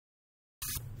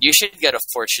You should get a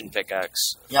fortune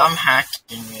pickaxe. Yeah, I'm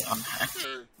hacking it. I'm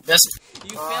hacking. This.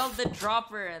 You failed the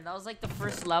dropper, and that was like the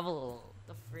first level.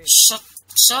 The first.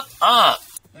 Shut up.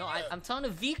 No, I'm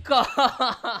telling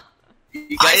Vika.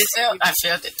 You guys, I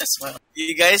failed it as well.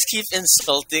 you guys keep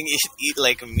insulting eat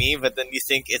like me, but then you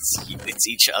think it's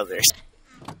each other.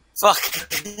 Fuck.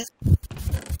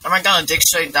 Am I gonna dig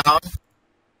straight down? Oh,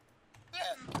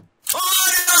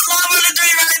 there's lava in the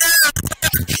tree right there!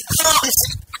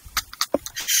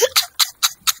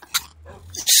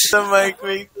 The mic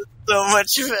makes it so much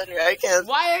better. I can't.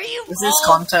 Why are you This is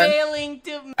all content. failing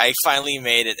to? I finally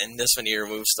made it, and this one he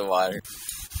removes the water.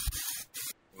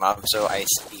 Mom, so I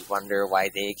wonder why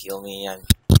they kill me. And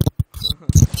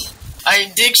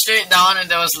I dig straight down and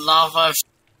there was lava.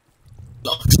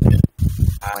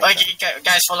 Okay,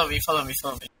 guys, follow me.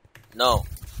 no,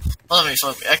 Follow me.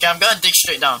 Okay, I'm gonna dig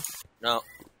straight down. no,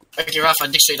 Okay, Rafa,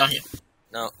 dig straight down here.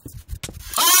 no.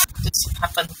 This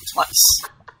happened twice.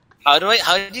 How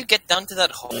did you get down to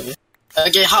that hole?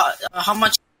 Okay, how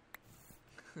much?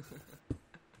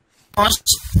 How much?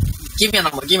 Give me a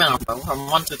number. From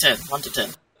 1 to 10. 1 to 10.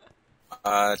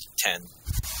 10.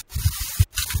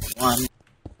 1,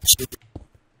 2,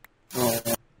 4.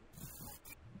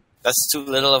 That's too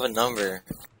little of a number.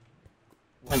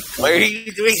 Oh Why are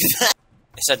you doing that?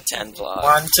 I said 10 plus.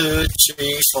 1, 2,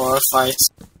 3, 4, 5.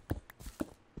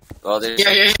 Well, there's...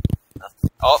 Yeah.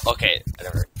 Oh, okay.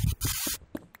 Whatever.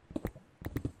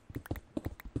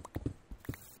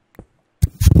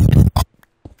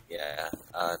 Yeah,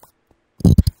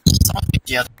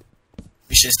 Yeah.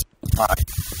 We should buy.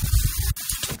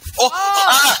 Oh!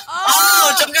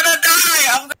 Ouch! I'm gonna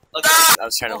die! Okay, I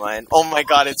was trying to mine. Oh my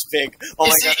god, it's big. Oh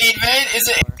my Is god. it 8 man? Is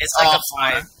it? It's like a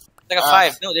 5. It's like a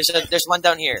 5. No, there's one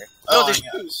down here. No, there's 2.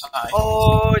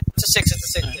 Oh, it's a 6.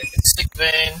 It's a 6. 6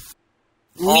 vein.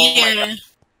 Oh my Yeah. god.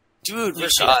 Dude, we're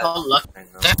How lucky. I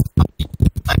know.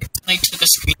 I only took a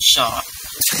screenshot.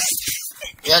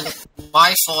 Yeah,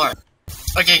 why for?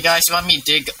 Okay, guys, you want me to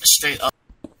dig straight up?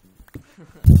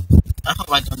 I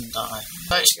hope I don't die.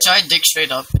 But should I dig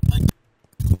straight up?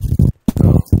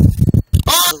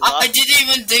 Oh, I didn't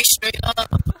even dig straight up.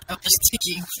 I was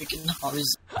digging freaking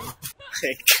horizontal.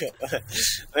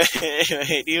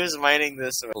 Wait, he was mining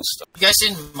this stuff. You guys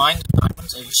didn't mind the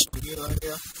diamonds I showed you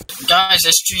earlier? Guys,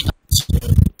 there's 3 diamonds here.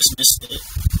 Just missed it.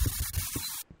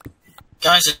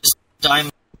 Guys, there's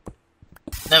diamond.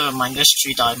 Never mind, there's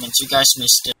 3 diamonds. You guys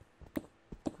missed it.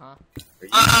 Huh? You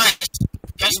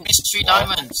guys missed 3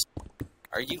 diamonds.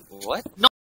 Are you what?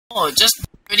 Oh, just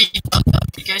pretty dug up.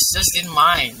 You guys just didn't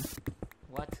mind.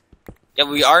 What? Yeah,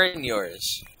 we are in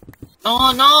yours.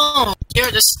 No. Here,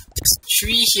 this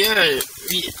tree here.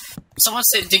 Someone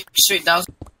said dig straight down.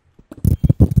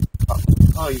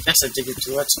 Oh, you guys are digging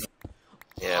towards me.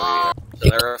 Yeah, we are. So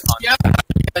there are Yeah,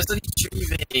 guys, only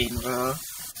 3 vein, bro.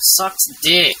 Sucks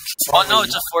dick. Oh no,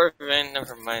 it's a 4 vein.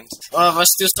 Never mind. Oh, but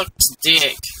still sucks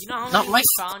dick. You know how Not many my he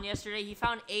found yesterday? He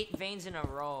found 8 veins in a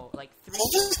row. Like 3. Oh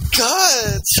my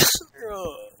god!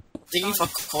 Bro. Digging for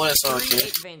coal as well, okay.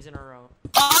 8 veins in a row.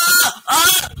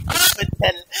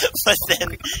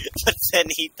 But then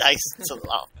he dies to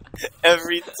lava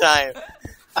every time.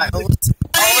 I always...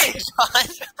 Oh my god!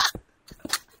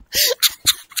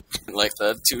 Like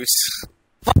that too.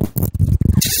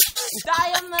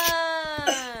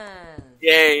 Diamond!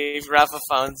 Yay! Rafa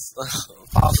found.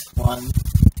 one.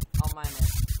 I'll mine it.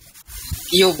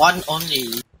 You one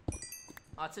only.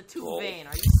 Oh, it's a 2 Oh. vein.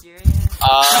 Are you serious?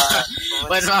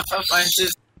 When Rafa finds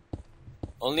it.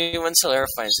 Only when Solero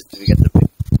finds it do we get the big.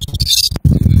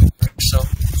 So.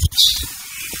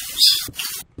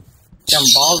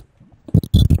 Jambal.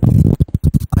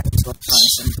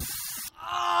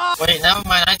 Wait, never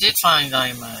mind. I did find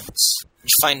diamonds. Did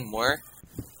you find more?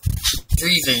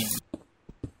 3 vein.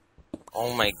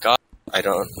 Oh my god! I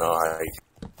don't know.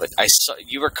 But I saw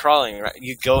you were crawling, right?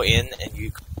 You go in and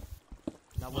you.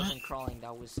 That wasn't crawling.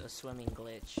 That was a swimming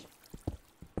glitch.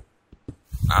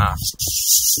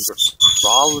 You're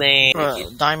crawling. Bro,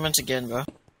 diamonds again, bro.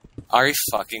 Are you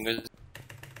fucking with?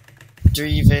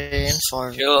 3 vein, 4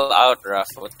 vein. Chill out,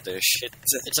 Rafa. What the shit?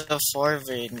 It's a 4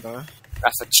 vein, bro.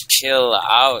 Rafa, chill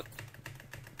out.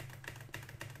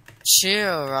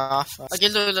 Chill, Rafa. Okay,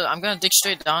 look, I'm gonna dig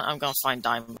straight down. I'm gonna find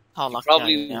diamond. How lucky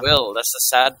Probably I am. will. That's the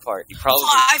sad part. You probably. Oh,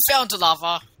 I fell into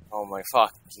lava. Oh my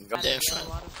fucking god. There's a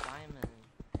lot of diamonds.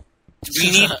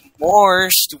 We need more,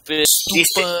 stupid.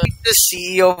 Stupid. The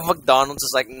CEO of McDonald's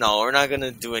is like, no, we're not gonna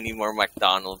do any more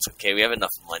McDonald's. Okay, we have enough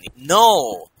money.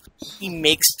 No, he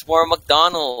makes more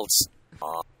McDonald's.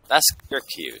 Aw, you're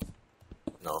cute.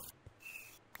 No,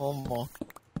 Homo.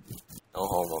 no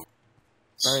homo.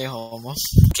 Very homo.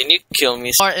 Can you kill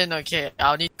me? Martin, okay,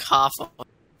 I'll need half of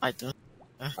I don't.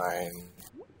 Fine.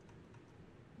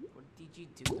 What did you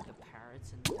do with the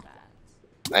parrots and the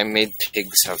bats? I made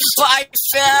pigs have But I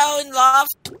fell in love.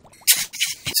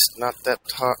 It's not that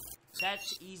hot.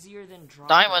 That's easier than dropper.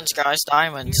 Diamonds, guys,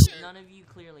 diamonds. None of you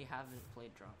clearly haven't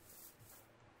played dropper.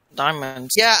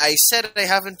 Diamonds. Yeah, I said I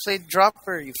haven't played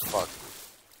Dropper, you fuck.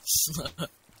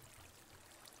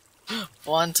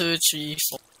 1, 2, 3,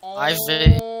 4.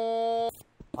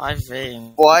 5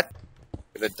 vein. What?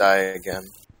 I'm gonna die again.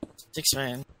 6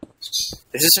 vein.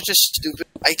 This is such a stupid...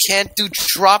 I can't do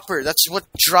Dropper. That's what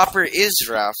Dropper is,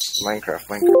 Raph. Minecraft.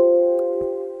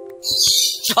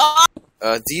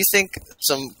 Do you think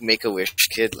some Make-A-Wish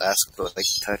kid asked to, like,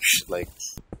 touch, like,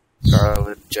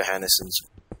 Scarlett Johansson's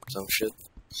some shit?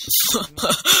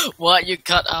 What? You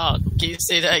cut out. Can you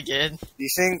say that again? Do you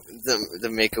think the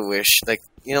Make-A-Wish, like,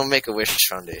 you know, Make-A-Wish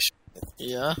Foundation?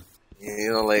 Yeah.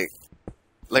 You know, like,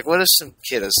 what if some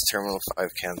kid has terminal 5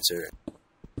 cancer?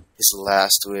 His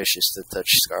last wish is to touch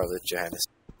Scarlett Johansson's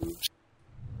boobs.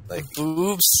 Like,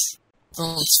 Boobs?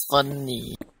 Sounds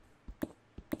funny.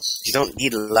 you don't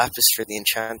need lapis for the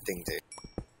enchanting, dude.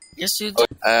 Yes, you do.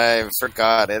 I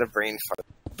forgot. I had a brain fart.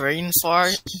 Brain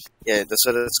fart? Yeah, that's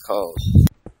what it's called.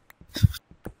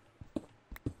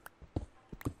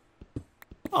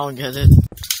 I'll get it.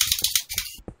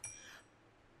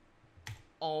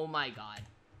 Oh my god.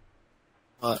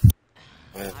 What?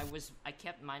 I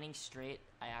kept mining straight.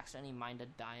 I accidentally mined a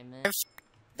diamond. It's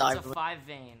a Diamond. 5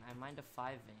 vein. I mined a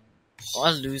 5 vein.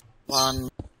 I'll lose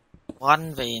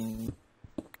one vein.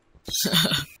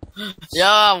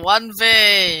 Yeah, 1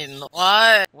 vein.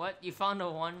 What? What? You found a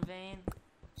 1 vein?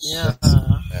 Yeah.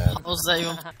 How's that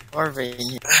even 4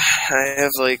 vein? I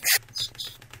have, like...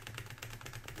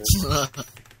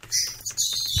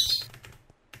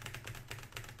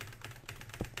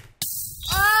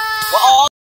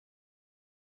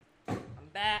 I'm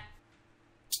back.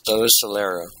 So is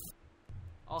Solero.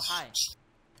 Oh, hi.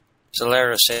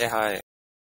 Solero, say hi.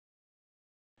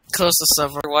 Close the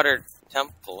server. Water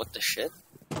temple, what the shit?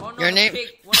 Oh, no, Your the name- pig.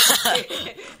 What the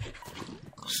pig?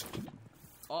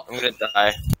 Oh, I'm gonna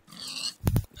die.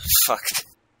 Fuck.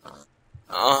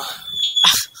 Oh,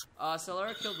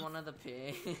 Solera killed one of the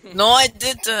pigs. No, I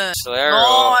didn't. Solero.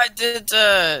 No, I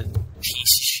didn't.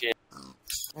 Piece of shit.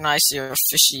 Nice, your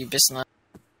fishy business.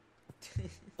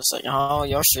 It's like, oh,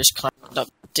 your fish climbed up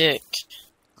dick.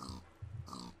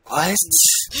 What?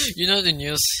 You know the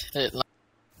news headline?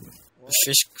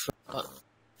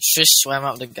 Fish swam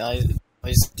up the guy's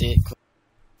dick.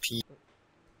 Pee.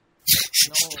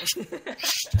 No.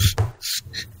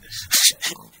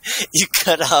 You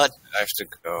cut out. I have to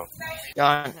go.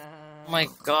 God, oh my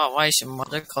god, why is your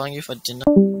mother calling you for dinner?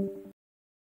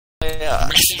 Yeah.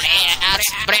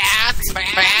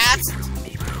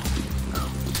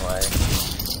 Why?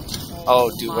 Oh,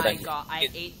 dude, what my I... god, I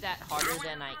ate that harder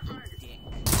than I eat dick.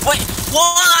 Wait,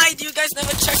 why do you guys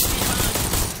never check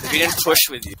me? We didn't push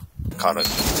with you. Caught a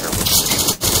terrible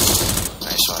mistake.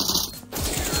 Nice one.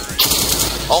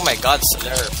 Oh my god,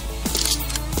 Solero.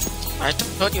 I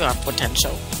told you I have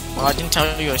potential. Well, I didn't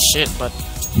tell you a shit, but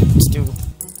still.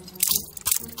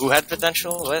 Who had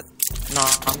potential? What? No,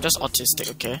 I'm just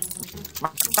autistic, okay?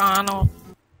 McDonald.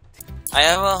 I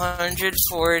have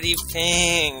 140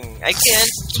 ping. I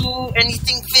can't do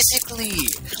anything physically.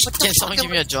 What the Can someone fuck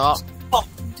give me a job? fuck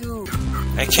do?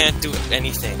 I can't do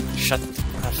anything. Shut the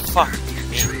fuck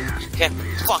me. I can't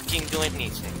fucking do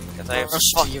anything. Because I have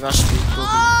Rush to go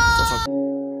for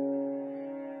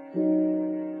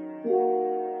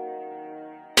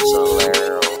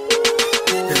Solero.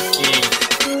 okay.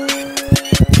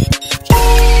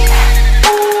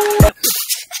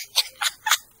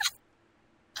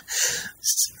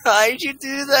 Why'd you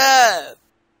do that?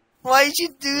 Why'd you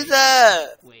do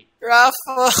that? Wait.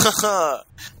 Rafa!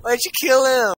 Why'd you kill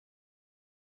him?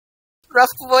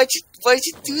 Rafa, why'd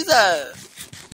you do that?